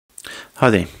Hi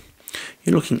there.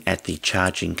 You're looking at the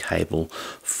charging cable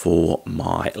for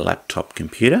my laptop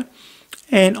computer,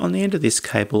 and on the end of this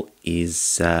cable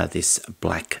is this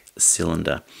black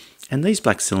cylinder. And these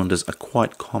black cylinders are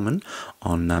quite common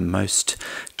on most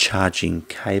charging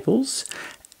cables,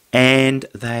 and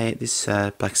this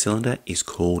black cylinder is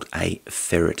called a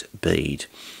ferrite bead,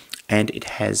 and it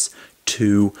has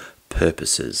two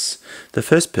purposes. The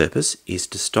first purpose is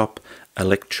to stop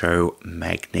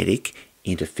electromagnetic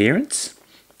interference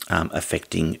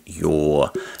affecting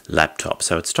your laptop.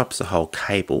 So it stops the whole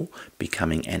cable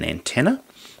becoming an antenna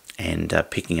and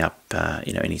picking up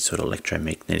any sort of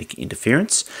electromagnetic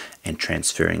interference and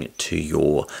transferring it to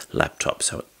your laptop.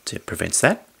 So it prevents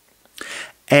that.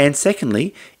 And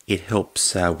secondly, it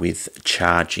helps with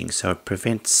charging. So it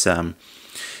prevents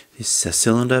this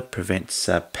cylinder prevents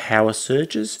power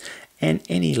surges and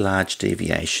any large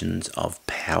deviations of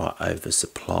power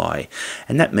oversupply.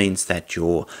 And that means that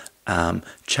your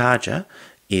charger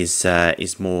is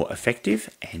more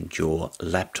effective and your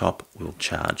laptop will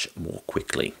charge more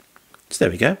quickly. So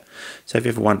there we go. So if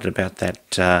you ever wondered about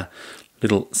that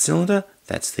little cylinder,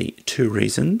 that's the two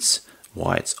reasons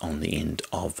why it's on the end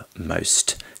of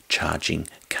most charging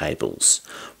cables.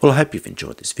 Well, I hope you've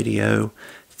enjoyed this video.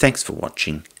 Thanks for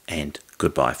watching, and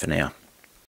goodbye for now.